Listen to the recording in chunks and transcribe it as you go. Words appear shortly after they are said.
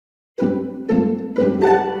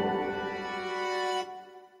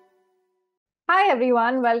Hi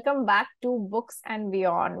everyone, welcome back to Books and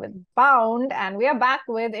Beyond with Bound, and we are back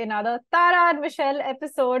with another Tara and Michelle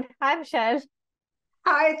episode. Hi Michelle.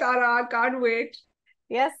 Hi Tara, can't wait.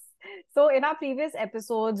 Yes. So in our previous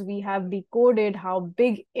episodes, we have decoded how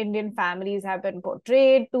big Indian families have been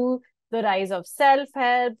portrayed, to the rise of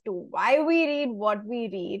self-help, to why we read what we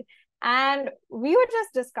read. And we were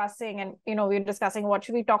just discussing, and we were discussing what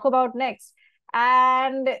should we talk about next.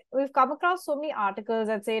 And we've come across so many articles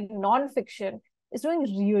that say non-fiction is doing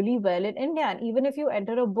really well in India. And even if you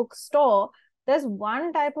enter a bookstore, there's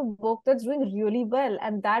one type of book that's doing really well,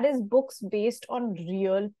 and that is books based on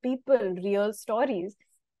real people, real stories.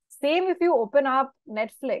 Same if you open up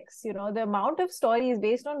Netflix, the amount of stories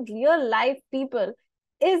based on real life people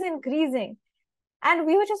is increasing. And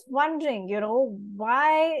we were just wondering,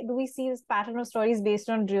 why do we see this pattern of stories based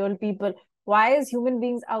on real people? Why, as human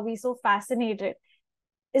beings, are we so fascinated?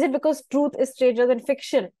 Is it because truth is stranger than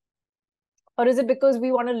fiction? Or is it because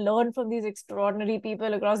we want to learn from these extraordinary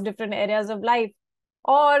people across different areas of life?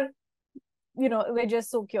 Or, we're just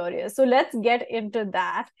so curious. So let's get into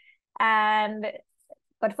that.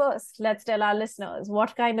 But first, let's tell our listeners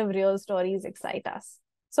what kind of real stories excite us.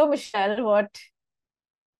 So, Michelle, what,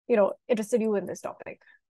 interested you in this topic?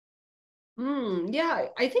 Yeah,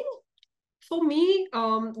 I think for me,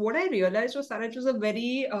 what I realized was that it was a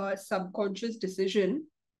very subconscious decision.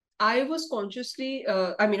 I was not consciously,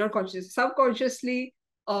 subconsciously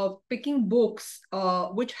picking books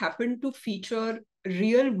which happen to feature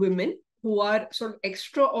real women who are sort of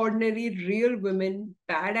extraordinary real women,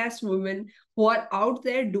 badass women who are out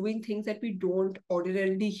there doing things that we don't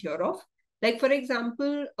ordinarily hear of. Like, for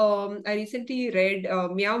example, I recently read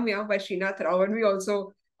Meow Meow by Srinath, and we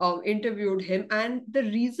also interviewed him. And the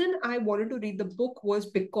reason I wanted to read the book was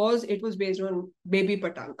because it was based on baby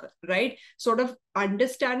Patankar, right? Sort of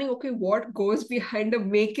understanding, okay, what goes behind the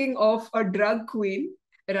making of a drug queen,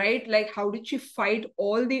 right? Like, how did she fight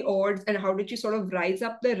all the odds and how did she sort of rise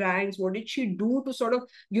up the ranks? What did she do to sort of,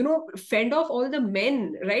 fend off all the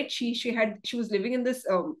men, right? She was living in this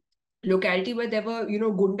locality where there were,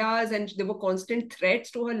 gundas, and there were constant threats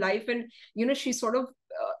to her life. And, she sort of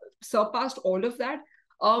surpassed all of that.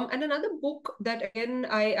 And another book that again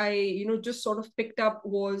I just sort of picked up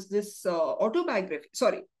was this autobiography.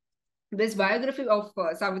 Sorry, this biography of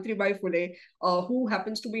Savitribai Phule, who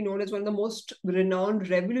happens to be known as one of the most renowned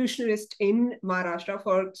revolutionists in Maharashtra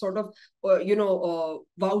for sort of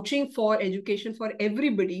vouching for education for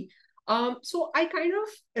everybody. So I kind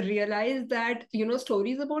of realized that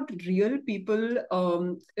stories about real people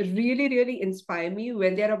really really inspire me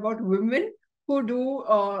when they're about women who do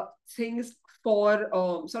things for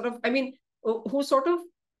sort of, I mean, who sort of,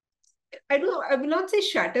 I don't know, I will not say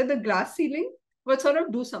shatter the glass ceiling, but sort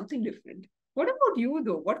of do something different. What about you,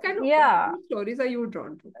 though? What Yeah. kind of stories are you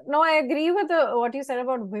drawn to? No, I agree with what you said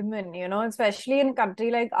about women, especially in a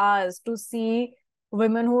country like ours, to see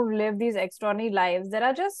women who live these extraordinary lives. There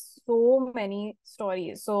are just so many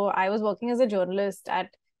stories. So I was working as a journalist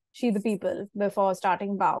at She the People before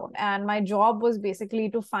starting Bound, and my job was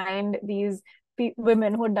basically to find these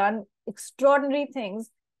women who had done extraordinary things.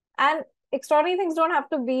 And extraordinary things don't have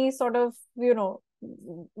to be sort of,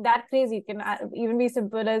 that crazy. It can even be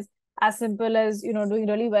simple as doing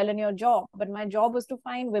really well in your job. But my job was to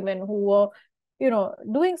find women who were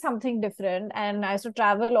doing something different, and I used to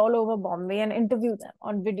travel all over Bombay and interview them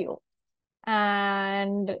on video.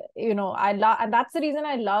 And I love, and that's the reason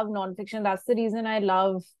I love nonfiction. That's the reason I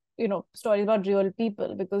love stories about real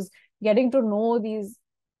people, because getting to know these.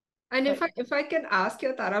 And Sorry. if I can ask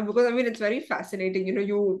you, Tara, because I mean it's very fascinating.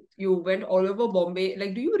 You went all over Bombay.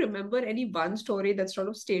 Like, do you remember any one story that sort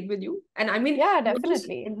of stayed with you? And I mean, Yeah, not just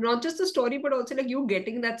definitely. not just the story, but also like you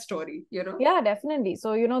getting that story. Yeah, definitely.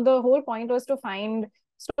 So, the whole point was to find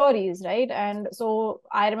stories, right? And so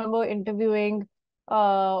I remember interviewing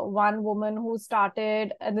one woman who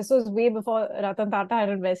started, and this was way before Ratan Tata had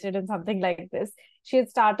invested in something like this. She had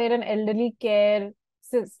started an elderly care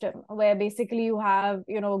system where basically you have,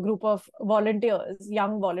 a group of volunteers,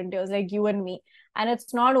 young volunteers like you and me. And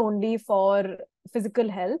it's not only for physical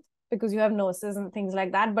health, because you have nurses and things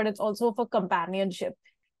like that, but it's also for companionship,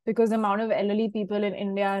 because the amount of elderly people in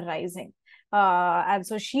India are rising. And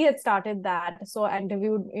so she had started that. So I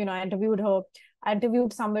interviewed her. I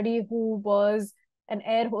interviewed somebody who was an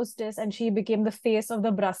air hostess, and she became the face of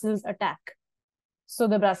the Brussels attack. So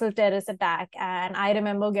the Brussels terrorist attack. And I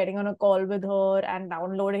remember getting on a call with her and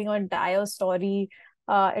downloading her entire story.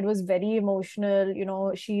 It was very emotional.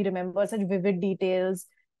 She remembered such vivid details.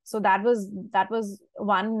 So that was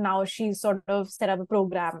one. Now she sort of set up a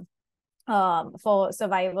program for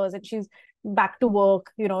survivors, and she's back to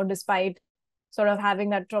work, despite sort of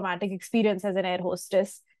having that traumatic experience as an air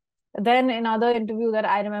hostess. Then another interview that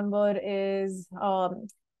I remember is a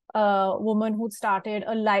woman who started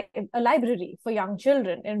a library for young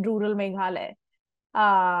children in rural Meghalaya.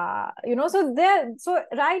 So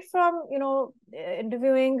right from,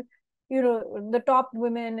 interviewing, the top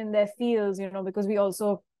women in their fields, because we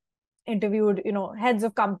also interviewed, heads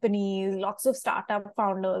of companies, lots of startup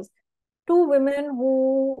founders, to women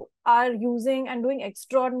who are using and doing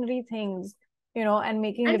extraordinary things, and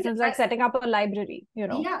making a difference, like setting up a library.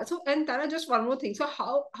 Yeah. So, and Tara, just one more thing. So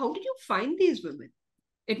how did you find these women?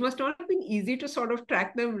 It must not have been easy to sort of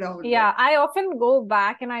track them down. Yeah, Right? I often go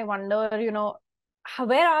back and I wonder,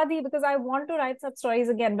 where are they? Because I want to write such stories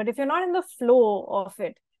again. But if you're not in the flow of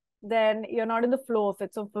it, then you're not in the flow of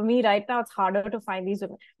it. So for me right now, it's harder to find these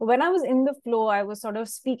women. But when I was in the flow, I was sort of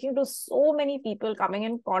speaking to so many people, coming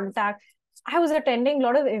in contact. I was attending a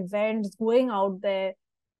lot of events, going out there.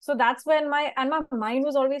 So that's when my mind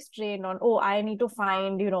was always trained on, oh, I need to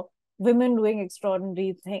find, women doing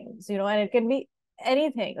extraordinary things, and it can be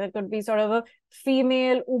anything. It could be sort of a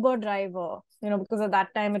female Uber driver, because at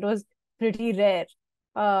that time it was pretty rare.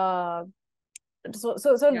 Uh,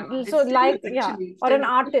 like, yeah, or an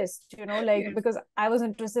artist, like, yes. Because I was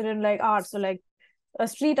interested in like art, so like a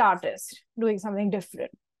street artist doing something different.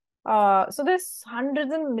 So there's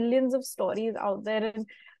hundreds and millions of stories out there, and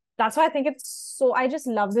that's why I think I just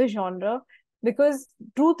love the genre, because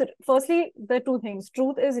firstly, there are two things.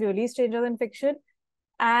 Truth is really stranger than fiction,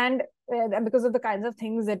 and because of the kinds of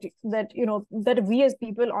things that we as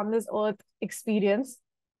people on this earth experience.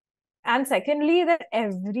 And secondly, that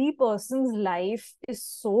every person's life is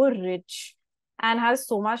so rich and has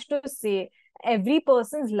so much to say. Every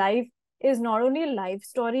person's life is not only a life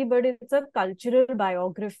story, but it's a cultural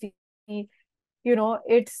biography.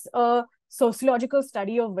 It's a sociological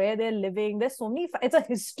study of where they're living. There's so many, it's a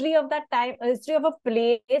history of that time, a history of a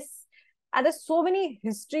place. And there's so many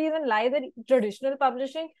histories in life that traditional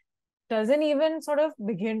publishing doesn't even sort of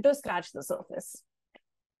begin to scratch the surface.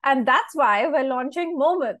 And that's why we're launching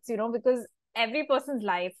Moments, because every person's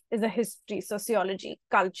life is a history, sociology,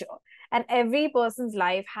 culture, and every person's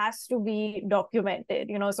life has to be documented.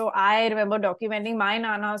 So I remember documenting my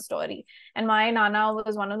Nana's story, and my Nana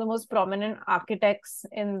was one of the most prominent architects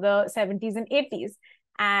in the 70s and 80s,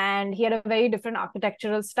 and he had a very different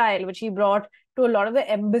architectural style, which he brought to a lot of the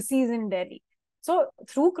embassies in Delhi. So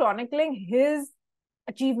through chronicling his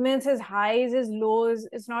achievements, his highs, his lows,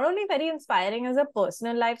 it's not only very inspiring as a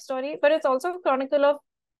personal life story, but it's also a chronicle of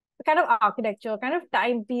the kind of architecture, kind of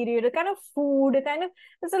time period, a kind of food,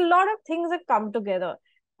 there's a lot of things that come together.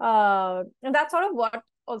 And that's sort of what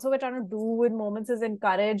also we're trying to do with Moments, is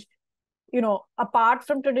encourage, apart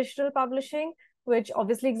from traditional publishing, which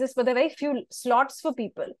obviously exists, but there are very few slots for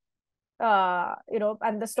people.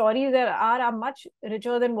 And the stories there are much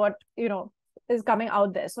richer than what, is coming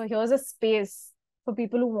out there. So here's a space for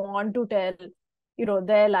people who want to tell,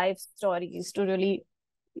 their life stories, to really,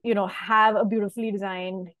 have a beautifully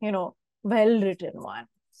designed, well written one.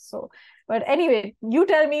 So, but anyway, you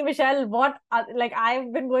tell me, Michelle, what like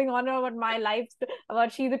I've been going on about my life,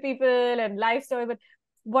 about She the People and life story, but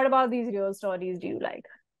what about these real stories do you like?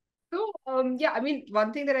 So, yeah, I mean,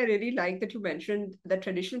 one thing that I really like that you mentioned, that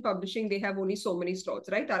traditional publishing, they have only so many slots,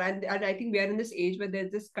 right? And I think we are in this age where there's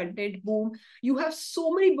this content boom. You have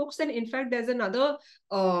so many books, and in fact, there's another,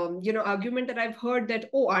 argument that I've heard that,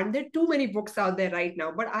 oh, aren't there too many books out there right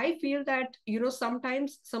now? But I feel that,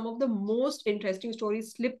 sometimes some of the most interesting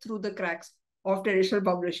stories slip through the cracks of traditional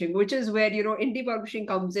publishing, which is where, indie publishing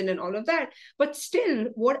comes in and all of that. But still,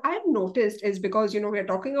 what I've noticed is, because, we're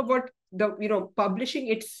talking about the, publishing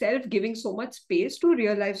itself giving so much space to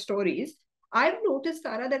real life stories. I've noticed,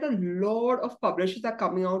 Tara, that a lot of publishers are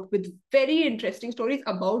coming out with very interesting stories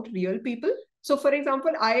about real people. So, for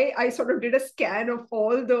example, I sort of did a scan of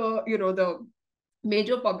all the, the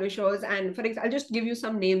major publishers, and for example, I'll just give you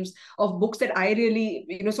some names of books that I really,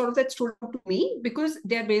 sort of that stood out to me, because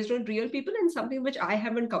they're based on real people and something which I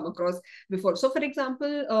haven't come across before. So for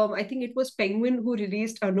example, I think it was Penguin who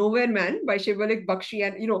released a Nowhere Man by Shivalik, Bakshi,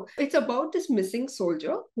 and it's about this missing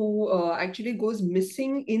soldier who actually goes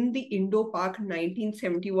missing in the Indo-Pak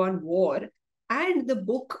 1971 war. And the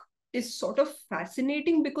book is sort of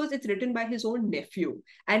fascinating because it's written by his own nephew,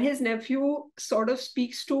 and his nephew sort of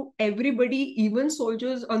speaks to everybody, even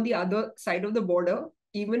soldiers on the other side of the border,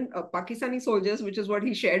 even Pakistani soldiers, which is what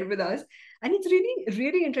he shared with us. And it's really,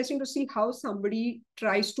 really interesting to see how somebody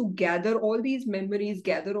tries to gather all these memories,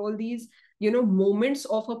 gather all these, moments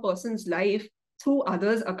of a person's life, through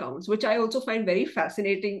others' accounts, which I also find very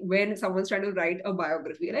fascinating when someone's trying to write a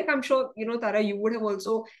biography. Like, I'm sure, Tara, you would have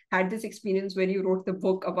also had this experience when you wrote the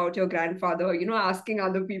book about your grandfather, asking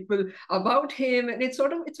other people about him. And it's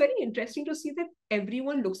very interesting to see that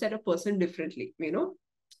everyone looks at a person differently.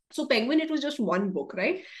 So Penguin, it was just one book,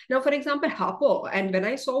 right? Now, for example, Harper, and when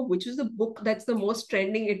I saw which is the book that's the most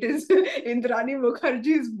trending, it is Indrani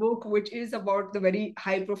Mukherjee's book, which is about the very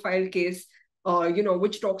high-profile case,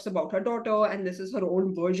 which talks about her daughter, and this is her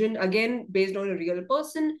own version, again, based on a real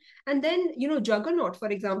person. And then, Juggernaut, for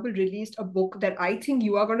example, released a book that I think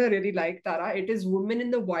you are going to really like, Tara. It is Women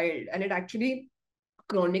in the Wild, and it actually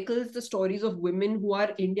chronicles the stories of women who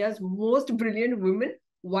are India's most brilliant women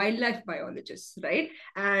wildlife biologists, right?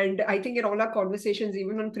 And I think in all our conversations,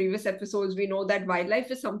 even on previous episodes, we know that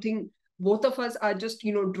wildlife is something both of us are just,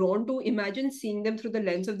 drawn to. Imagine seeing them through the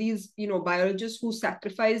lens of these, biologists who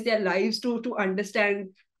sacrifice their lives to understand,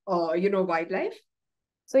 wildlife.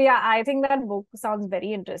 So yeah, I think that book sounds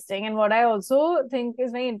very interesting. And what I also think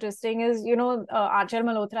is very interesting is, Achal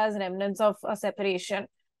Malhotra's Remnants of a Separation,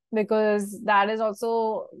 because that is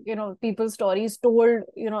also, people's stories told,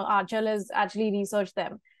 Achal has actually researched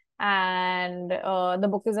them. And the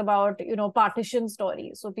book is about, partition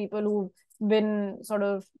stories. So people who've been sort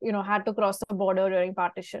of, had to cross the border during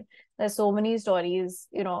partition. There's so many stories,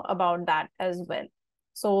 about that as well.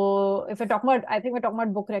 So if we're talking about, I think we're talking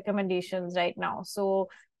about book recommendations right now. So,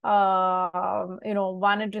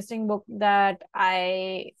 one interesting book that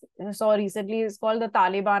I saw recently is called The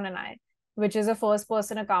Taliban and I, which is a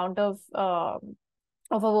first-person account of a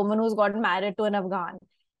woman who's gotten married to an Afghan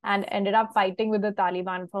and ended up fighting with the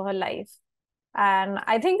Taliban for her life. And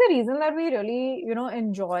I think the reason that we really,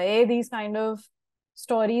 enjoy these kind of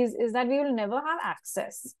stories is that we will never have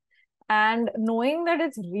access. And knowing that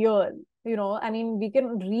it's real, I mean, we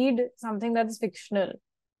can read something that's fictional.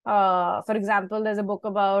 For example, there's a book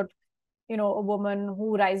about, a woman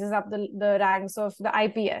who rises up the ranks of the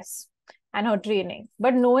IPS and her training.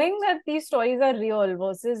 But knowing that these stories are real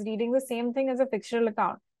versus reading the same thing as a fictional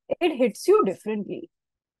account, it hits you differently.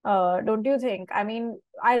 Don't you think? I mean,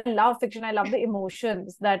 I love fiction. I love the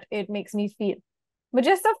emotions that it makes me feel. But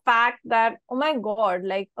just the fact that, oh my God,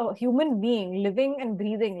 like a human being living and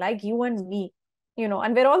breathing like you and me,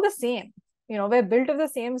 and we're all the same, we're built of the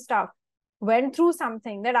same stuff, went through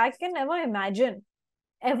something that I can never imagine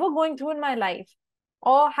ever going through in my life,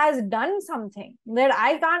 or has done something that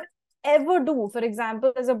I can't ever do. For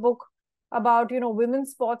example, there's a book about, women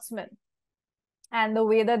sportsmen and the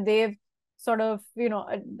way that they've sort of,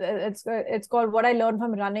 it's called What I Learned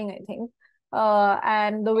from Running, I think.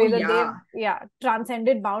 And the way that they've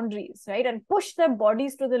transcended boundaries, right, and pushed their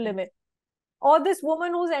bodies to the limit. Or this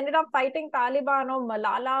woman who's ended up fighting Taliban, or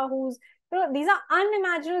Malala, who's, these are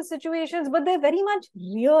unimaginable situations, but they're very much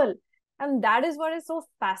real. And that is what is so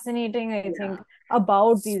fascinating, I think,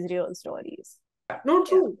 about these real stories. No,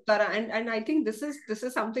 true, Tara. And I think this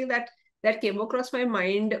is something that came across my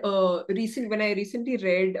mind when I recently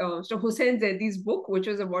read Hussein Zaidi's book, which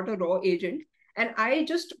was about a raw agent. And I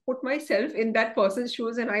just put myself in that person's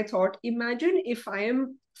shoes, and I thought, imagine if I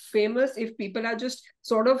am famous, if people are just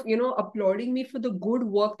sort of, applauding me for the good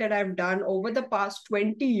work that I've done over the past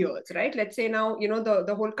 20 years, right? Let's say now,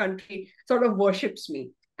 the whole country sort of worships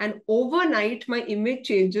me. And overnight, my image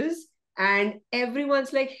changes, and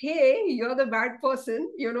everyone's like, hey, you're the bad person,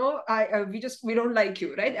 we don't like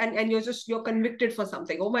you, right? And you're convicted for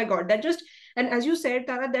something. Oh my God, and as you said,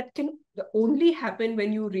 Tara, that can only happen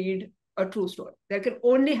when you read a true story. That can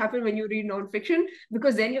only happen when you read nonfiction,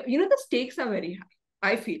 because then the stakes are very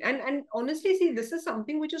high, I feel. And honestly, see, this is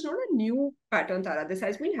something which is not a new pattern, Tara. This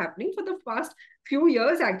has been happening for the past few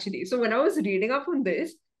years, actually. So when I was reading up on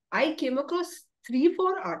this, I came across 3-4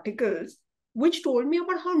 articles which told me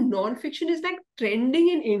about how nonfiction is like trending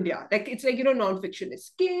in India. Like, it's like, nonfiction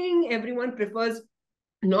is king. Everyone prefers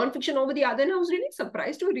nonfiction over the other. And I was really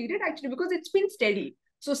surprised to read it, actually, because it's been steady.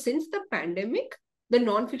 So since the pandemic, the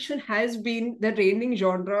nonfiction has been the reigning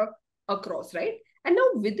genre across, right? And now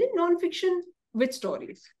within nonfiction, with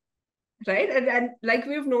stories, right? And like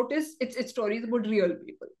we've noticed, it's stories about real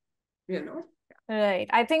people, Right.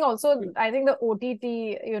 I think the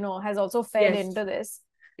OTT, has also fed into this.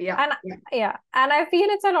 And and I feel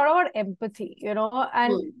it's a lot about empathy,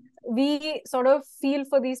 and we sort of feel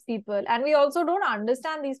for these people, and we also don't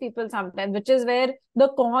understand these people sometimes, which is where the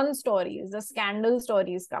con stories, the scandal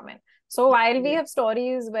stories come in. So while we have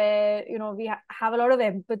stories where, we have a lot of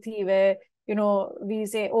empathy, where, we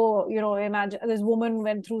say, oh, imagine this woman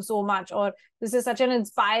went through so much, or this is such an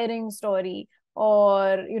inspiring story,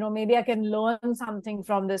 or, maybe I can learn something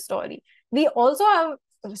from this story. We also have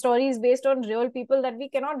stories based on real people that we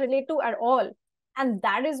cannot relate to at all. And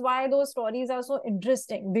that is why those stories are so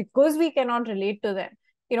interesting, because we cannot relate to them.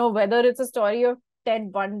 Whether it's a story of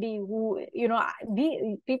Ted Bundy, who,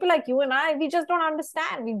 we people like you and I, we just don't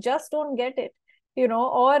understand. We just don't get it.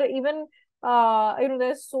 Or even,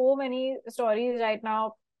 there's so many stories right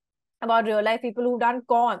now about real life people who've done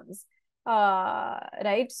cons.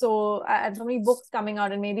 Right. So, and so many books coming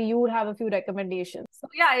out, and maybe you would have a few recommendations. So,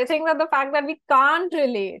 yeah, I think that the fact that we can't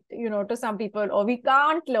relate, to some people, or we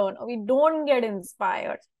can't learn, or we don't get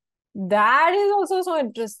inspired, that is also so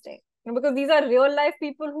interesting. Because these are real life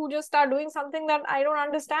people who just start doing something that I don't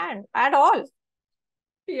understand at all.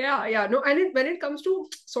 Yeah. No, and when it comes to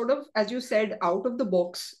sort of, as you said, out of the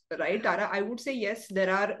box, right, Tara, I would say yes, there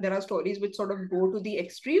are stories which sort of go to the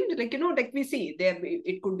extreme, like like we see there,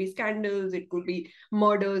 it could be scandals, it could be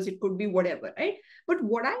murders, it could be whatever, right? But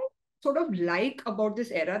what I sort of like about this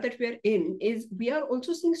era that we're in is we are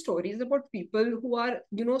also seeing stories about people who are,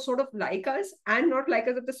 sort of like us and not like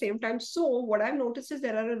us at the same time. So what I've noticed is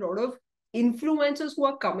there are a lot of influencers who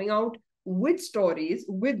are coming out with stories,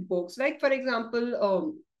 with books, like for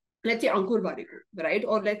example, let's say Ankur Warikoo, right?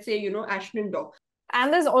 Or let's say, Ashton Dog.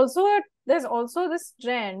 And there's also this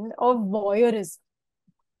trend of voyeurism.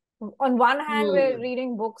 On one hand, we're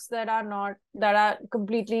reading books that are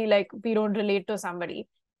completely like, we don't relate to somebody.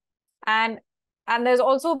 And there's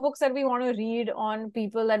also books that we want to read on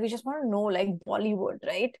people that we just want to know, like Bollywood,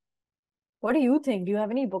 right? What do you think? Do you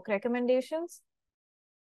have any book recommendations?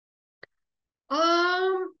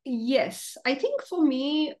 Yes, I think for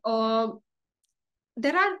me,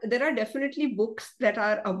 there are definitely books that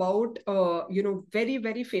are about very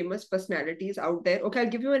very famous personalities out there. Okay, I'll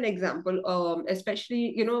give you an example.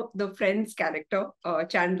 Especially the Friends character,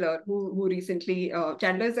 Chandler, who recently,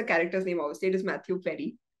 Chandler is the character's name, obviously it is Matthew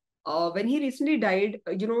Perry. When he recently died,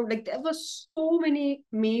 like there were so many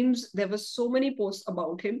memes, there were so many posts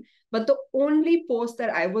about him. But the only post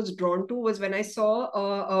that I was drawn to was when I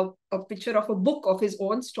saw a picture of a book of his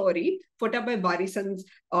own story put up by Barison's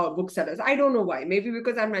booksellers. I don't know why. Maybe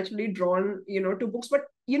because I'm naturally drawn, to books. But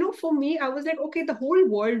for me, I was like, okay, the whole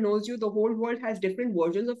world knows you. The whole world has different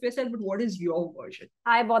versions of yourself. But what is your version?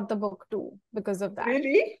 I bought the book too because of that.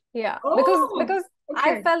 Really? Yeah, because Oh,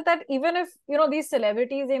 I okay. felt that even if, these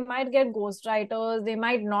celebrities, they might get ghostwriters, they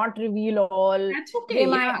might not reveal all, That's okay.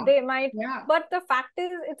 Yeah. they might, Yeah. but the fact is,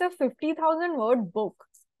 it's a 50,000 word book.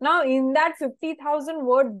 Now, in that 50,000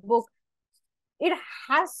 word book, it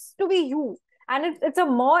has to be you. And it's a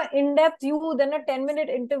more in-depth you than a 10-minute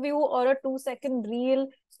interview or a 2-second reel.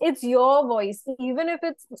 It's your voice, even if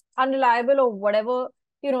it's unreliable or whatever,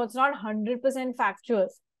 it's not 100% factual.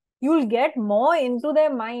 You'll get more into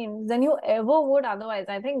their minds than you ever would otherwise.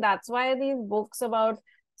 I think that's why these books about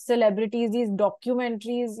celebrities, these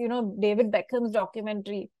documentaries, David Beckham's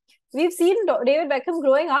documentary, we've seen David Beckham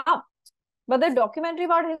growing up, but the documentary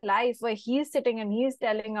about his life, where he's sitting and he's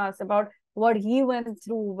telling us about what he went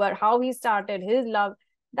through, but how he started, his love,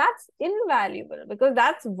 that's invaluable, because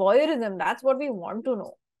that's voyeurism. That's what we want to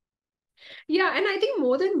know. Yeah, and I think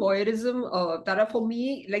more than voyeurism, Tara, for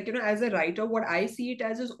me, like, as a writer, what I see it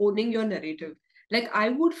as is owning your narrative. Like, I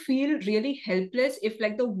would feel really helpless if,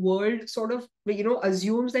 like, the world sort of,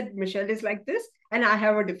 assumes that Michelle is like this and I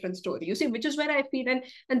have a different story. You see, which is where I feel. And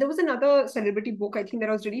there was another celebrity book I think that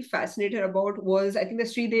I was really fascinated about was, I think, the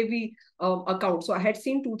Sridevi account. So I had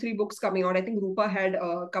seen 2-3 books coming out. I think Rupa had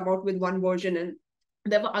come out with one version, and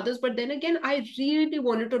there were others, but then again I really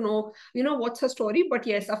wanted to know what's her story. But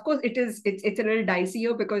yes, of course it's a little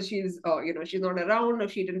dicier because she's she's not around, or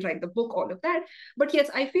she didn't write the book, all of that. But yes,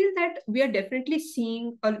 I feel that we are definitely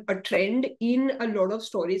seeing a trend in a lot of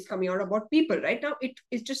stories coming out about people right now.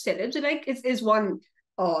 It's just celebs, like is one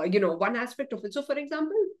one aspect of it. So for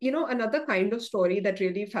example, another kind of story that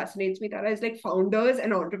really fascinates me, Tara, is like founders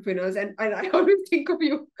and entrepreneurs, and I always think of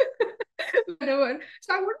you whatever.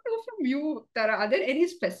 So I want to know from you, Tara, are there any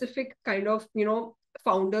specific kind of,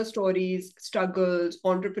 founder stories, struggles,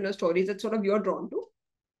 entrepreneur stories that sort of you're drawn to?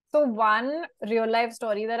 So one real life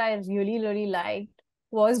story that I really, really liked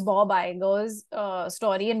was Bob Iger's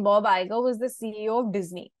story. And Bob Iger was the CEO of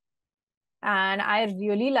Disney. And I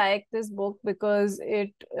really liked this book because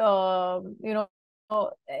it went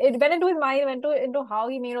into his mind, into how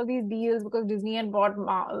he made all these deals, because Disney had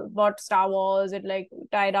bought Star Wars. It like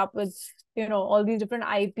tied up with, all these different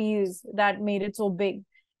IPs that made it so big.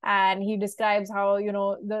 And he describes how,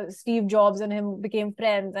 the Steve Jobs and him became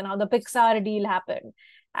friends, and how the Pixar deal happened.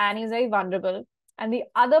 And he's very vulnerable. And the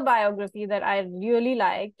other biography that I really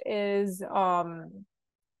liked is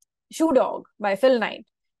Shoe Dog by Phil Knight,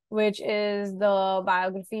 which is the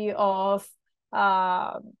biography of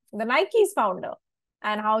the Nike's founder,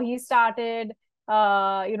 and how he started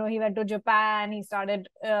He went to Japan. He started,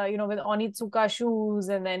 with Onitsuka shoes,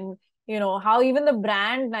 and then, how even the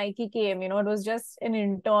brand Nike came. It was just an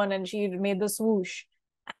intern, and she made the swoosh,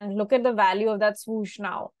 and look at the value of that swoosh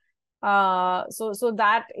now. So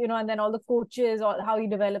that, and then all the coaches, or how he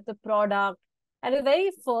developed the product at a very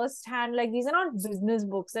first hand. Like, these are not business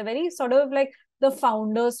books. They're very sort of like the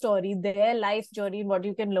founder story, their life journey, what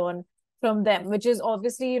you can learn from them, which is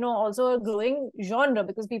obviously, also a growing genre,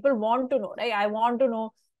 because people want to know, right? I want to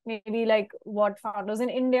know maybe like what founders in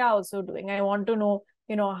India are also doing. I want to know,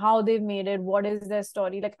 how they've made it, what is their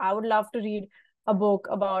story. Like, I would love to read a book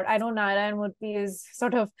about, I know Narayan Murthy is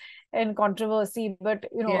sort of in controversy, but a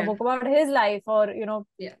Yeah. book about his life, or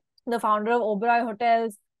Yeah. the founder of Oberoi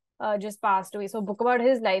Hotels just passed away. So a book about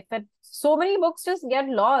his life. And so many books just get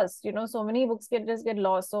lost, so many books just get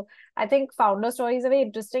lost. So I think founder stories are very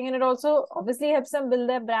interesting, and it also obviously helps them build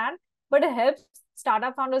their brand, but it helps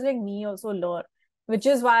startup founders like me also learn, which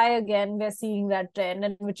is why, again, we're seeing that trend,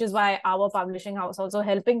 and which is why our publishing house also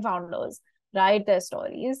helping founders write their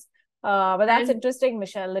stories. But that's And interesting,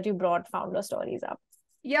 Michelle, that you brought founder stories up.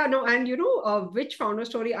 yeah, no, and which founder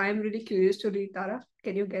story I am really curious to read, Tara?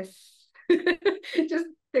 Can you guess? Just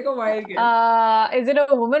take a wild guess. Is it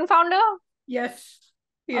a woman founder? Yes.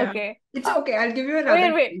 Yeah. Okay. It's okay. I'll give you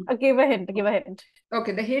another Wait. hint. Give a hint. Give a hint.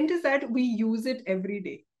 Okay, the hint is that we use it every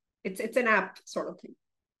day. It's an app sort of thing.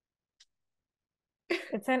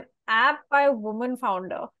 It's an app by a woman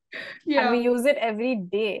founder, and Yeah. we use it every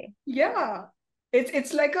day. Yeah.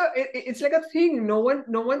 It's like a thing. No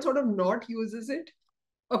one sort of not uses it.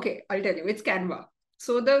 Okay, I'll tell you. It's Canva.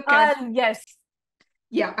 So the Canva. Yes.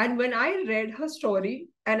 Yeah, and when I read her story,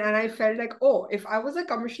 and I felt like, oh, if I was a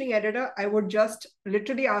commissioning editor, I would just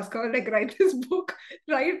literally ask her, like, write this book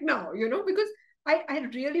right now, because I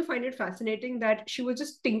really find it fascinating that she was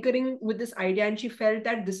just tinkering with this idea, and she felt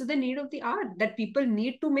that this is the need of the art, that people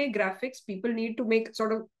need to make graphics, people need to make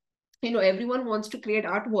sort of, everyone wants to create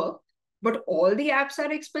artwork, but all the apps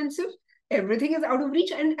are expensive. Everything is out of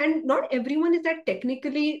reach, and not everyone is that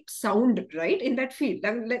technically sound, right, in that field.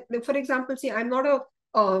 Like, for example, see, I'm not a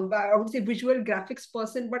I would say visual graphics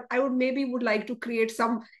person, but I would like to create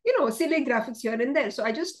some, silly graphics here and there. So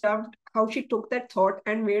I just loved how she took that thought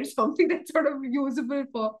and made something that's sort of usable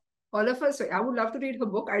for all of us. So I would love to read her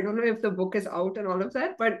book. I don't know if the book is out and all of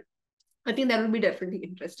that, but I think that would be definitely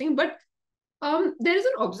interesting. But there is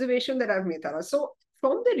an observation that I've made, Tara. So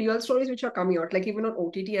from the real stories which are coming out, like even on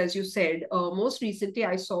OTT, as you said, most recently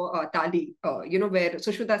I saw Tali, where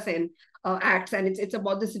Sushmita Sen acts, and it's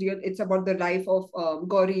about the life of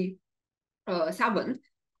Gauri Sawant.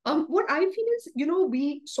 What I feel is,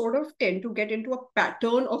 we sort of tend to get into a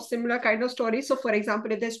pattern of similar kind of stories. So, for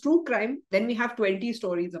example, if there's true crime, then we have 20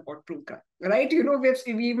 stories about true crime, right? We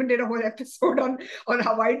even did a whole episode on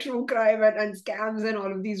Hawaii true crime and scams and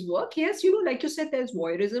all of these work. Yes, like you said, there's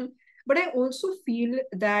voyeurism. But I also feel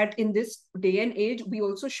that in this day and age, we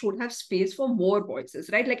also should have space for more voices,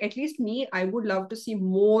 right? Like, at least me, I would love to see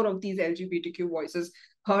more of these LGBTQ voices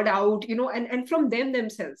heard out, and from them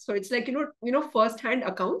themselves. So it's like, first-hand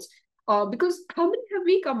accounts. Because how many have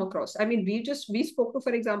we come across? I mean, we spoke to,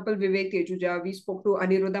 for example, Vivek Tejuja, we spoke to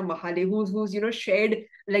Aniruddha Mahale, who's shared,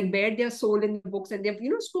 like, bared their soul in the books, and they've,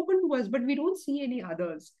 spoken to us, but we don't see any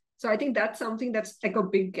others. So I think that's something that's like a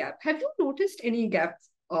big gap. Have you noticed any gaps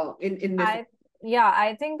in this?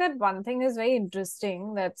 I think that one thing is very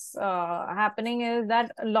interesting that's happening is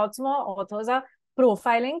that lots more authors are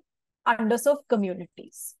profiling underserved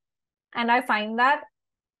communities. And I find that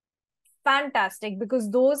fantastic, because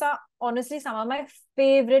those are honestly some of my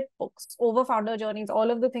favorite books over founder journeys, all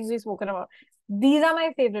of the things we've spoken about. These are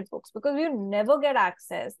my favorite books because we never get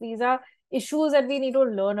access. These are issues that we need to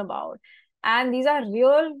learn about. And these are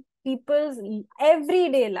real people's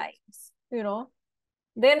everyday lives,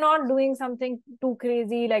 they're not doing something too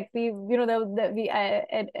crazy. Like we helped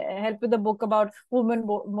with the book about women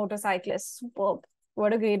motorcyclists. Superb,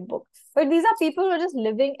 what a great book. But these are people who are just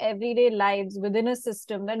living everyday lives within a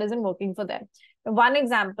system that isn't working for them. One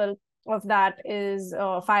example of that is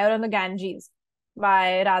Fire on the Ganges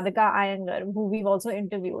by Radhika Iyengar, who we've also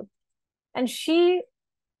interviewed, and she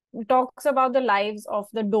talks about the lives of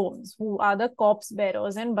the Domes, who are the corpse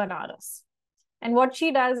bearers in Banaras. And what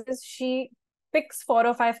she does is she picks 4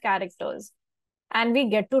 or 5 characters, and we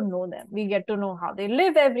get to know them. We get to know how they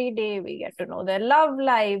live every day. We get to know their love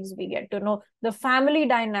lives. We get to know the family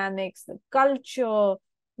dynamics, the culture,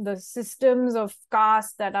 the systems of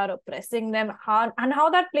caste that are oppressing them, and how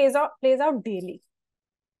that plays out daily.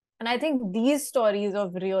 And I think these stories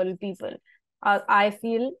of real people are, I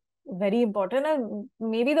feel, very important, and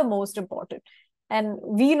maybe the most important. And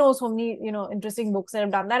we know so many, interesting books that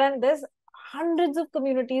have done that. And there's hundreds of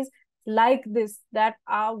communities like this that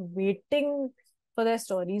are waiting for their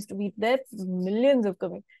stories to be there. Millions of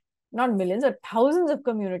not millions, but thousands of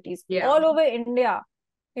communities all over India,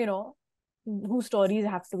 whose stories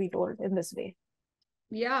have to be told in this way.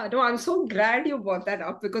 Yeah, no, I'm so glad you brought that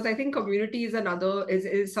up, because I think community is another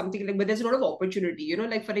is something like, but there's a lot of opportunity,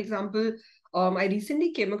 like for example, I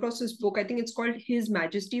recently came across this book. I think it's called His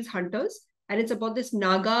Majesty's Hunters, and it's about this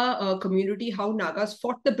Naga community, how Nagas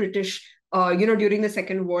fought the British, during the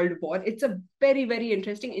Second World War. It's a very, very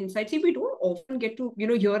interesting insight. See, we don't often get to,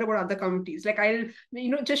 hear about other communities. Like I'll,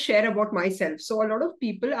 just share about myself. So a lot of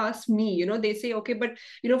people ask me, they say, okay, but,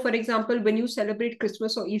 for example, when you celebrate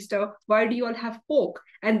Christmas or Easter, why do you all have pork?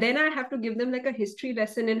 And then I have to give them like a history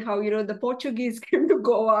lesson in how, the Portuguese came to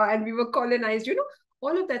Goa and we were colonized,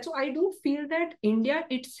 all of that. So I do feel that India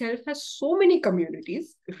itself has so many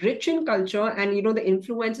communities, rich in culture, and the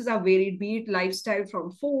influences are varied, be it lifestyle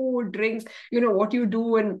from food, drinks, what you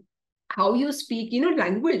do and how you speak,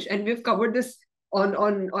 language. And we've covered this on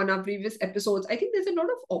our previous episodes. I think there's a lot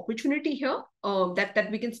of opportunity here, that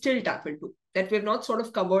we can still tap into, that we've not sort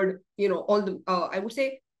of covered, all the I would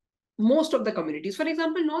say most of the communities. For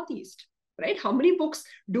example, Northeast, right? How many books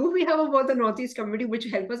do we have about the Northeast community which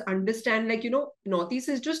help us understand, like, Northeast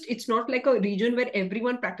is just, it's not like a region where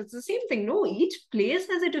everyone practices the same thing. No, each place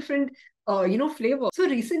has a different, flavor. So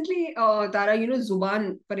recently, Tara,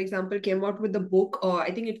 Zuban, for example, came out with the book. I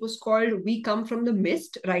think it was called We Come from the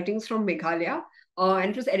Mist, Writings from Meghalaya.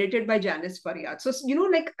 And it was edited by Janice Faryad. So,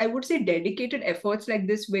 like I would say dedicated efforts like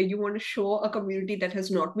this, where you want to show a community that has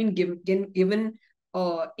not been given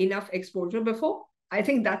enough exposure before. I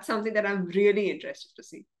think that's something that I'm really interested to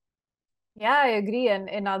see. Yeah, I agree. And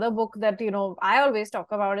another book that, I always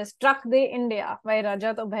talk about is Truck Day India by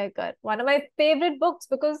Rajat Abhaykar. One of my favorite books,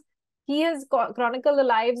 because he has chronicled the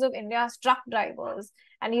lives of India's truck drivers,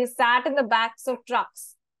 and he sat in the backs of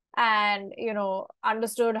trucks and,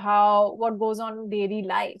 understood what goes on in daily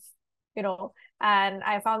life, and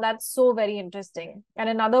I found that so very interesting. And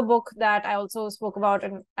another book that I also spoke about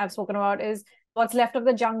and I've spoken about is What's Left of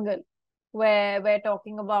the Jungle, where we're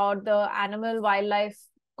talking about the animal wildlife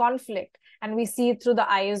conflict, and we see it through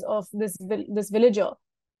the eyes of this villager,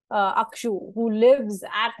 Akshu, who lives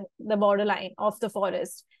at the borderline of the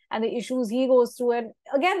forest, and the issues he goes through. And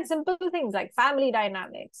again, simple things like family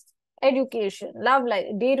dynamics, education, love life,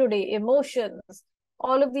 day-to-day emotions,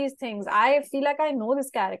 all of these things. I feel like I know this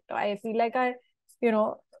character. I feel like I,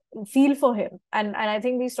 feel for him. And I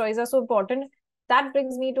think these stories are so important. That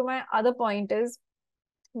brings me to my other point, is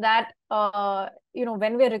that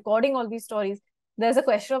when we're recording all these stories, there's a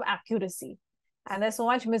question of accuracy, and there's so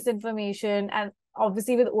much misinformation, and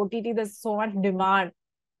obviously with OTT there's so much demand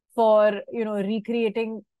for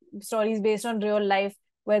recreating stories based on real life,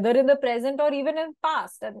 whether in the present or even in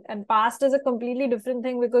past. And past is a completely different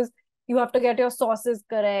thing, because you have to get your sources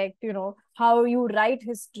correct, how you write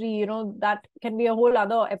history, that can be a whole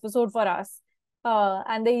other episode for us.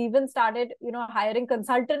 And they even started hiring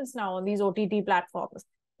consultants now on these OTT platforms.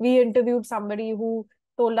 We interviewed somebody who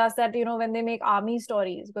told us that when they make army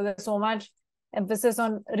stories, because there's so much emphasis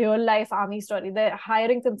on real life army story, they're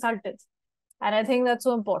hiring consultants, and I think that's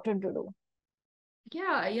so important to do.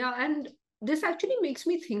 Yeah, and this actually makes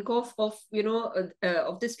me think of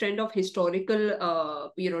this trend of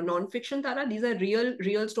historical non-fiction, Tara. These are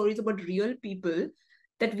real stories about real people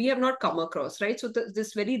that we have not come across, right? So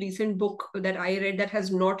this very recent book that I read that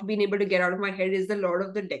has not been able to get out of my head is The Lord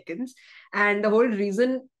of the Deccans. And the whole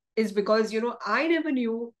reason is because, I never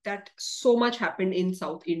knew that so much happened in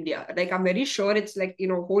South India. Like, I'm very sure it's like,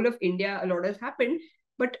 whole of India, a lot has happened.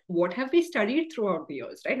 But what have we studied throughout the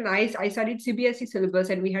years, right? And I studied CBSE syllabus,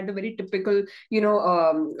 and we had the very typical,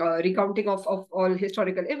 recounting of all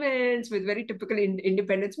historical events with very typical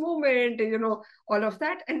independence movement, all of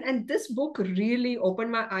that. And this book really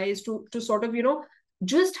opened my eyes to sort of,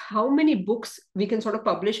 just how many books we can sort of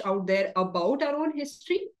publish out there about our own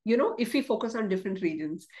history, if we focus on different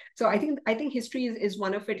regions. So I think history is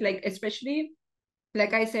one of it, like, especially,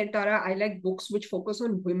 like I said, Tara, I like books which focus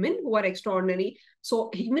on women who are extraordinary. So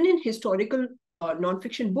even in historical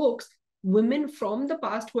nonfiction books, women from the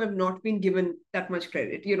past who have not been given that much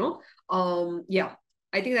credit, yeah,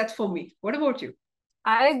 I think that's for me. What about you?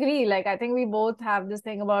 I agree. Like, I think we both have this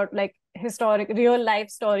thing about like real life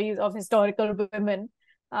stories of historical women.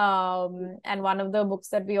 And one of the books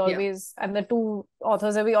that we always, and the two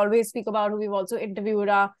authors that we always speak about, who we've also interviewed,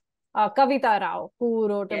 are Kavita Rao, who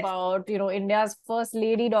wrote about, India's first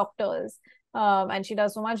lady doctors. And she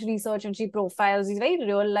does so much research, and she profiles these very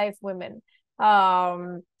real life women.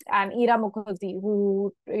 And Ira Mukherjee,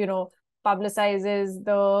 who, publicizes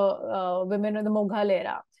the women in the Mughal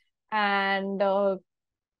era. And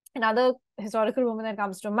another historical woman that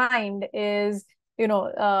comes to mind is,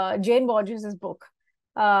 Jane Borges's book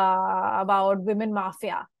about women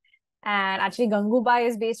mafia. And actually, Gangubai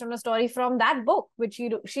is based on a story from that book, which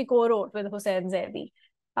she co-wrote with Hussain Zaidi.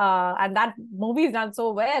 And that movie is done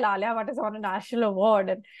so well. Alia Bhatt is on a national award,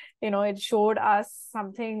 and it showed us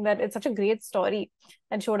something that it's such a great story,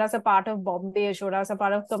 and showed us a part of Bombay, showed us a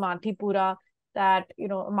part of Kamathipura that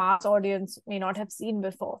a mass audience may not have seen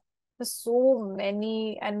before. There's so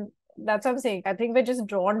many, and that's what I'm saying. I think we're just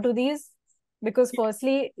drawn to these because,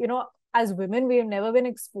 firstly, as women, we've never been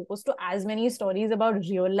exposed to as many stories about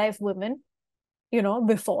real life women,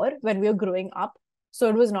 before when we were growing up. So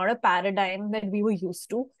it was not a paradigm that we were used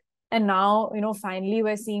to. And now, finally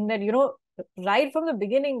we're seeing that, right from the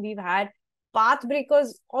beginning, we've had path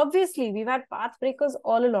breakers. Obviously, we've had path breakers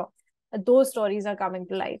all along. Those stories are coming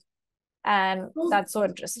to life. And that's so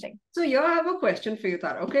interesting. So here I have a question for you,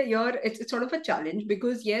 Tara. Okay, here it's sort of a challenge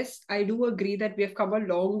because yes, I do agree that we have come a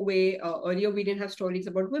long way. Earlier we didn't have stories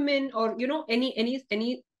about women or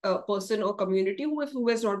any person or community who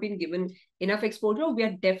has not been given enough exposure. We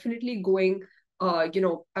are definitely going I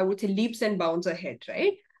would say leaps and bounds ahead,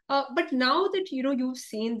 right? But now that you've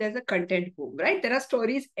seen there's a content boom, right? There are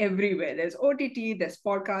stories everywhere. There's OTT, there's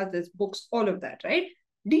podcasts, there's books, all of that, right?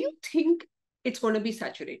 Do you think it's going to be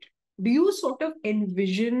saturated? Do you sort of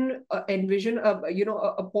envision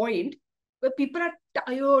a point where people are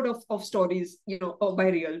tired of stories by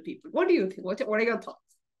real people? What do you think? What are your thoughts?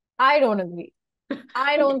 I don't agree.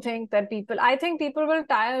 I don't think that I think people will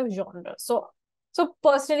tire of genre. So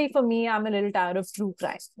personally for me, I'm a little tired of true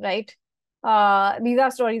crime, right? These are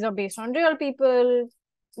stories are based on real people,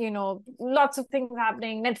 lots of things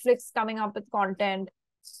happening, Netflix coming up with content.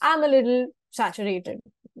 I'm a little saturated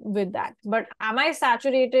with that. But am I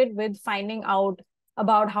saturated with finding out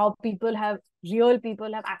about how real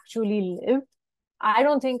people have actually lived? I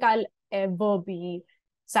don't think I'll ever be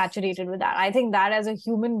saturated with that. I think that as a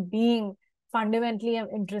human being, fundamentally, I'm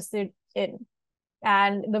interested in.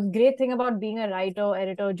 And the great thing about being a writer,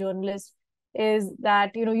 editor, journalist is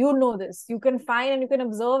that, you know this. You can find and you can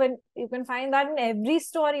observe and you can find that in every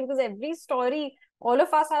story, because every story, all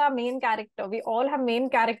of us are our main character. We all have main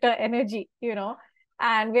character energy,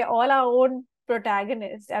 and we're all our own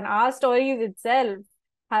protagonists. And our stories itself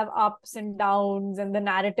have ups and downs and the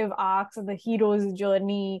narrative arcs of the hero's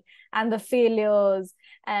journey and the failures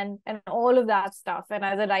and all of that stuff. And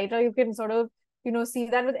as a writer, you can sort of, see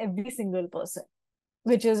that with every single person,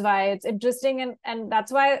 which is why it's interesting. And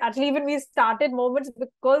that's why actually even we started Moments,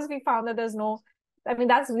 because we found that that's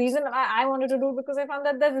the reason I wanted to do, because I found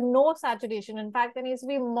that there's no saturation. In fact, there needs to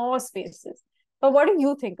be more spaces. But what do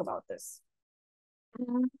you think about this?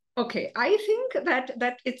 Okay, I think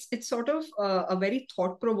that it's sort of a very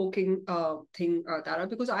thought-provoking thing, Tara,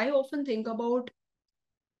 because I often think about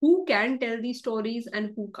who can tell these stories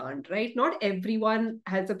and who can't, right? Not everyone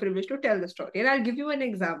has the privilege to tell the story. And I'll give you an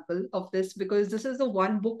example of this because this is the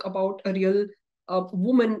one book about a real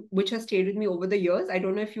woman which has stayed with me over the years. I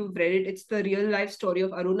don't know if you've read it. It's the real life story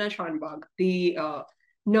of Aruna Shanbag, the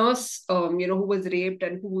nurse, who was raped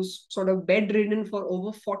and who's sort of bedridden for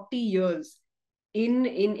over 40 years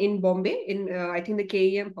in Bombay, in I think the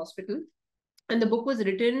KEM hospital. And the book was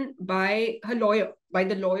written by her lawyer, by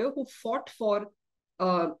the lawyer who fought for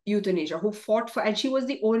euthanasia, who fought for, and she was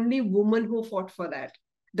the only woman who fought for that.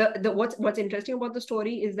 The what's interesting about the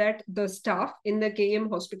story is that the staff in the KEM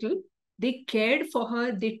hospital, they cared for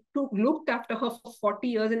her, they looked after her for 40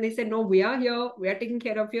 years, and they said, no, we are here, we are taking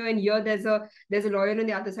care of you, and here there's a lawyer on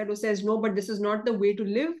the other side who says, no, but this is not the way to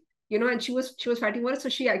live. And she was fighting for it. So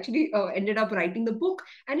she actually ended up writing the book,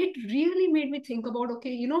 and it really made me think about,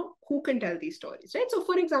 okay, who can tell these stories, right? So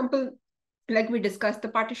for example, like we discussed the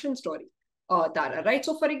partition story, Tara, right?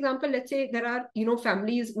 So for example, let's say there are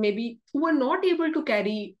families maybe who are not able to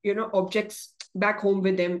carry objects back home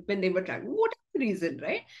with them when they were traveling, whatever reason,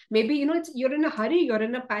 right? Maybe you're in a hurry, you're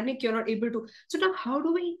in a panic, you're not able to. So now how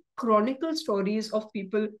do we chronicle stories of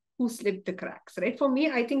people who slip the cracks, right? For me,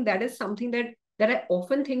 I think that is something that I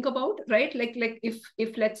often think about, right? Like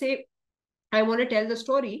if let's say I want to tell the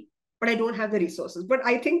story, but I don't have the resources. But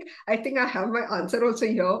I think I have my answer also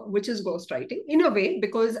here, which is ghostwriting in a way,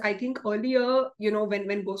 because I think earlier,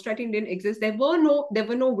 when ghostwriting didn't exist, there were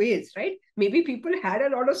no ways, right? Maybe people had a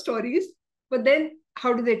lot of stories, but then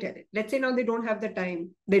how do they tell it? Let's say now they don't have the time,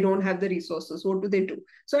 they don't have the resources. What do they do?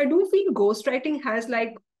 So I do feel ghostwriting has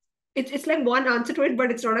like it's like one answer to it, but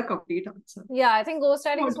it's not a complete answer. Yeah, I think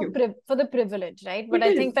ghostwriting is for the privilege, right? But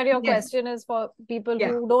I think that your question is for people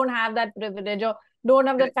who don't have that privilege or don't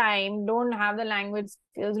have the time, don't have the language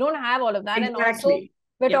skills, don't have all of that. Exactly. And also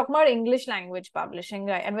we're Yeah. talking about English language publishing,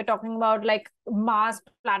 right? And we're talking about like mass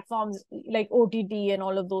platforms like OTT and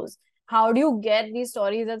all of those. How do you get these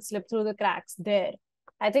stories that slip through the cracks there?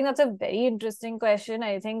 I think that's a very interesting question.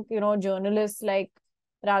 I think, journalists like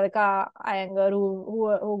Radhika Iyengar who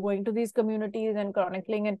are going to these communities and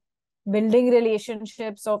chronicling and building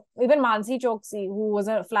relationships, of even Mansi Choksi, who was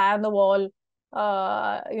a fly on the wall,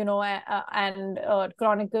 and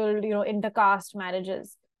chronicled, intercaste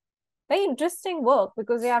marriages. Very interesting work,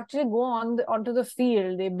 because they actually go onto the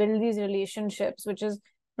field, they build these relationships, which is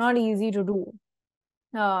not easy to do.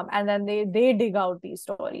 And then they dig out these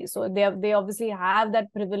stories. So they obviously have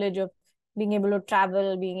that privilege of being able to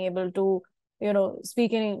travel, being able to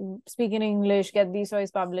speak in English, get these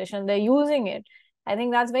stories published, and they're using it. I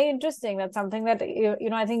think that's very interesting. That's something that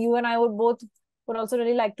I think you and I would also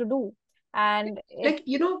really like to do. And Like,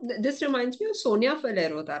 this reminds me of Sonia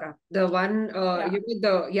Falero, Tara, the one,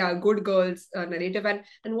 yeah, Good Girls narrative.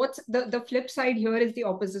 And what's the flip side here is the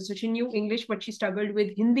opposite. So she knew English, but she struggled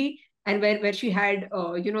with Hindi, and where she had,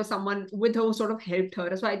 someone with her who sort of helped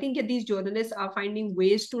her. So I think these journalists are finding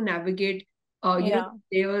ways to navigate, yeah.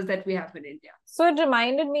 layers that we have in India. So it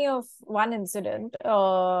reminded me of one incident.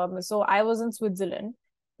 So I was in Switzerland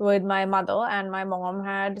with my mother, and my mom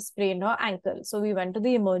had sprained her ankle. So we went to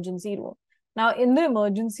the emergency room. Now, in the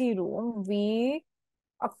emergency room,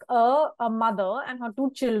 a mother and her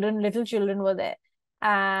two children, little children, were there,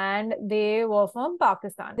 and they were from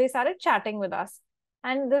Pakistan. They started chatting with us,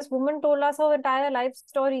 and this woman told us her entire life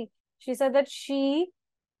story. She said that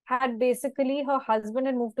her husband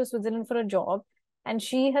had moved to Switzerland for a job, and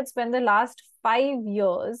she had spent the last 5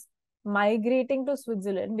 years migrating to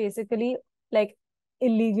Switzerland, basically, like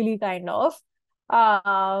illegally, kind of.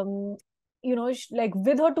 Like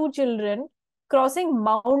with her two children, crossing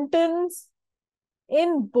mountains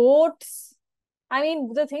in boats. I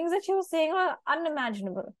mean, the things that she was saying are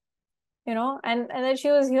unimaginable, and then she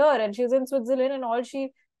was here and she was in Switzerland, and all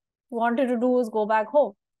she wanted to do was go back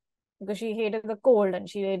home, because she hated the cold and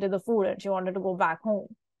she hated the food and she wanted to go back home.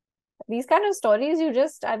 These kind of stories,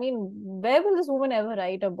 I mean, where will this woman ever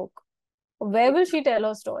write a book? Where will she tell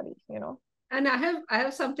her story? And I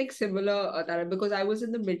have something similar, Tara, because I was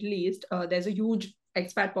in the Middle East. There's a huge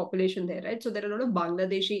expat population there, right? So there are a lot of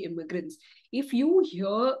Bangladeshi immigrants. If you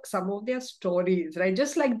hear some of their stories, right,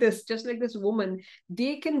 just like this woman,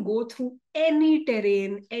 they can go through any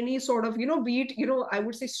terrain, any sort of, be it, I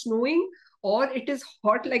would say snowing, or it is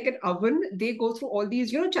hot like an oven. They go through all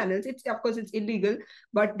these, channels. It's, of course, it's illegal,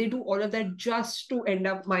 but they do all of that just to end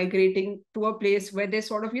up migrating to a place where they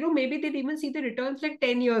sort of, maybe they'd even see the returns like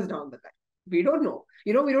 10 years down the line. We don't know.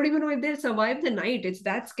 We don't even know if they'll survive the night. It's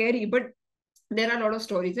that scary. But there are a lot of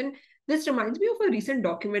stories. And this reminds me of a recent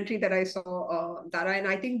documentary that I saw, Tara. And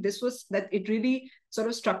I think it really sort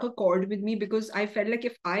of struck a chord with me, because I felt like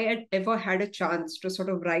if I had ever had a chance to sort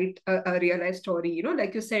of write a real life story,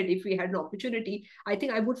 like you said, if we had an opportunity, I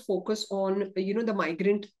think I would focus on, the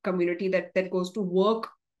migrant community that goes to work,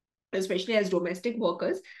 especially as domestic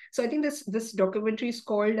workers. So I think this documentary is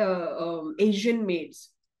called Asian Maids.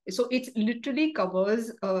 So it literally covers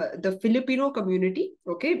the Filipino community,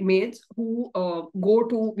 okay, maids who go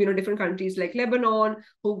to different countries like Lebanon,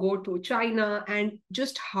 who go to China, and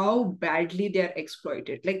just how badly they are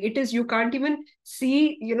exploited. Like, it is, you can't even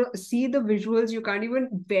see the visuals, you can't even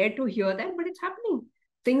bear to hear that, but it's happening.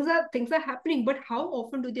 Things are happening, but how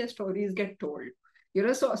often do their stories get told?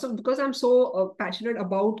 So because I'm so passionate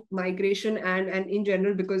about migration and in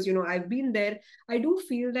general, because I've been there, I do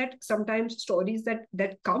feel that sometimes stories that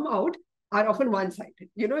come out are often one-sided.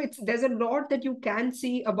 There's a lot that you can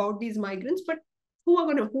see about these migrants, but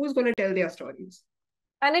who's gonna tell their stories?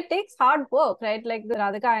 And it takes hard work, right? Like the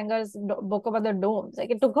Radhika Iyengar's book about the domes.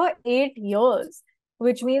 Like, it took her 8 years,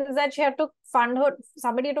 which means that she had to fund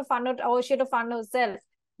somebody to fund her, or she had to fund herself.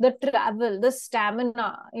 The travel, the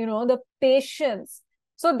stamina, the patience.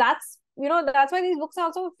 So that's why these books are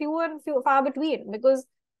also few far between, because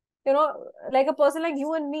like a person like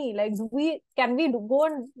you and me, like, can we go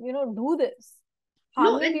and do this? How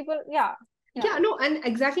No, many and people? Yeah, yeah. yeah, no, and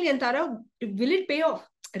exactly. And Tara, will it pay off?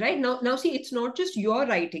 Right now, see, it's not just your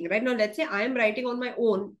writing. Right now, let's say I am writing on my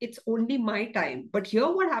own, it's only my time. But here,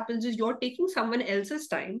 what happens is you're taking someone else's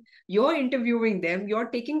time, you're interviewing them, you're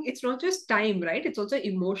taking, it's not just time, right? It's also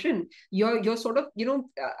emotion. You're sort of,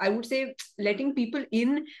 I would say, letting people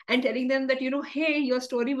in and telling them that, hey, your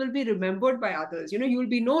story will be remembered by others, you'll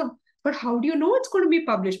be known. But how do you know it's going to be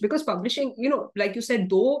published? Because publishing, like you said,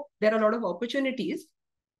 though there are a lot of opportunities,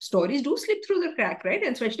 stories do slip through the crack, right?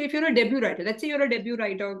 And especially if you're a debut writer, let's say you're a debut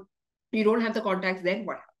writer, you don't have the contacts, then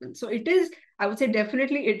what happens? So it is, I would say,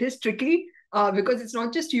 definitely it is tricky, because it's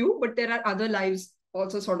not just you, but there are other lives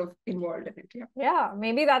also sort of involved in it. Yeah. Yeah,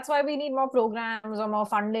 maybe that's why we need more programs or more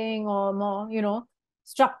funding or more,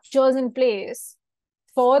 structures in place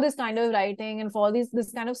for this kind of writing and for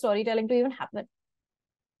this kind of storytelling to even happen.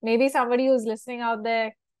 Maybe somebody who's listening out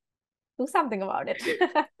there, do something about it.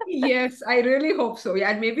 Yes, I really hope so.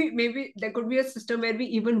 Yeah, and maybe there could be a system where we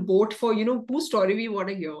even vote for, whose story we want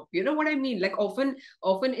to hear. You know what I mean? Like often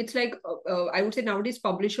it's like I would say nowadays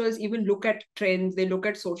publishers even look at trends, they look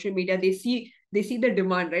at social media, they see the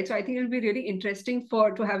demand, right? So I think it'll be really interesting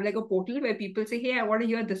to have like a portal where people say, hey, I want to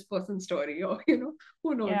hear this person's story, or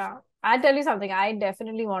who knows? Yeah, I'll tell you something. I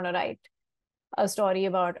definitely want to write a story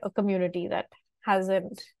about a community that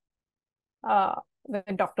hasn't uh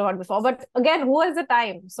been talked about before. But again, who has the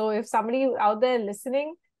time? So if somebody out there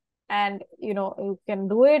listening and you can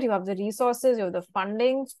do it, you have the resources, you have the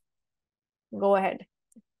funding, go ahead.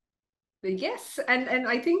 Yes, and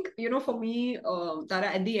I think for me,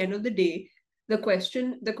 Tara, at the end of the day, the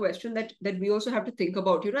question that we also have to think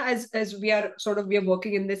about, as we are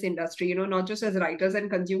working in this industry, not just as writers and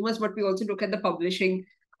consumers, but we also look at the publishing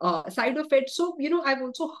side of it. So I've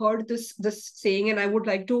also heard this saying, and I would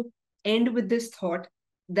like to end with this thought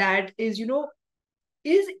that is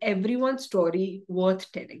everyone's story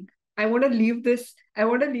worth telling? I want to leave this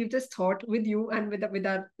thought with you and with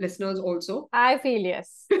our listeners also. I feel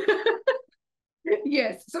yes.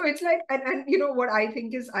 Yes. So it's like, and what I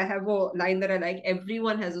think is, I have a line that I like: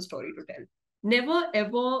 everyone has a story to tell. Never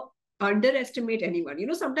ever underestimate anyone.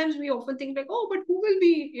 Sometimes we often think like, oh, but who will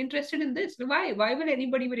be interested in this? Why will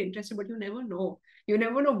anybody be interested? But you never know. You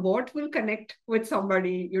never know what will connect with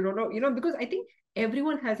somebody. You don't know, because I think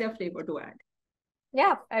everyone has their flavor to add.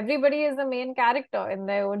 Yeah, everybody is the main character in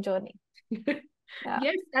their own journey. Yeah.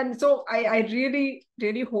 Yes, and so I really,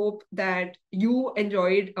 really hope that you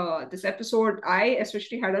enjoyed this episode. I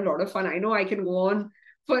especially had a lot of fun. I know I can go on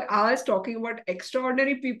for hours talking about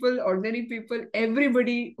extraordinary people, ordinary people,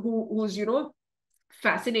 everybody who's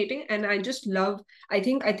fascinating. And I just love. I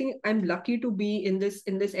think I'm lucky to be in this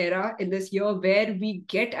era, in this year, where we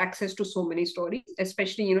get access to so many stories,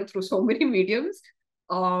 especially through so many mediums.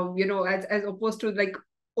 As opposed to like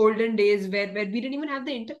olden days where we didn't even have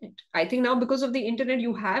the internet. I think now, because of the internet,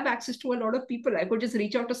 you have access to a lot of people. I could just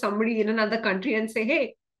reach out to somebody in another country and say,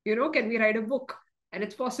 hey, can we write a book? And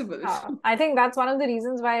it's possible. I think that's one of the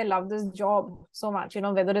reasons why I love this job so much.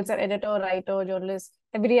 Whether it's an editor, writer, journalist,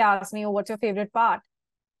 everybody asks me, oh, what's your favorite part?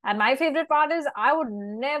 And my favorite part is I would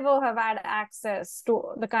never have had access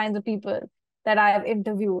to the kinds of people that I have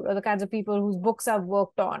interviewed or the kinds of people whose books I've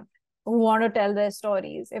worked on who want to tell their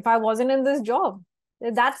stories if I wasn't in this job.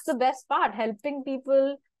 That's the best part, helping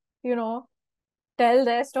people, tell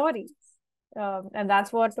their stories. And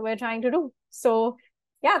that's what we're trying to do. So,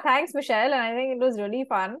 yeah, thanks, Michelle. And I think it was really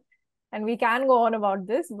fun. And we can go on about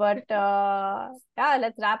this, but yeah,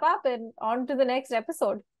 let's wrap up and on to the next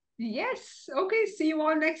episode. Yes. Okay. See you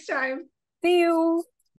all next time. See you.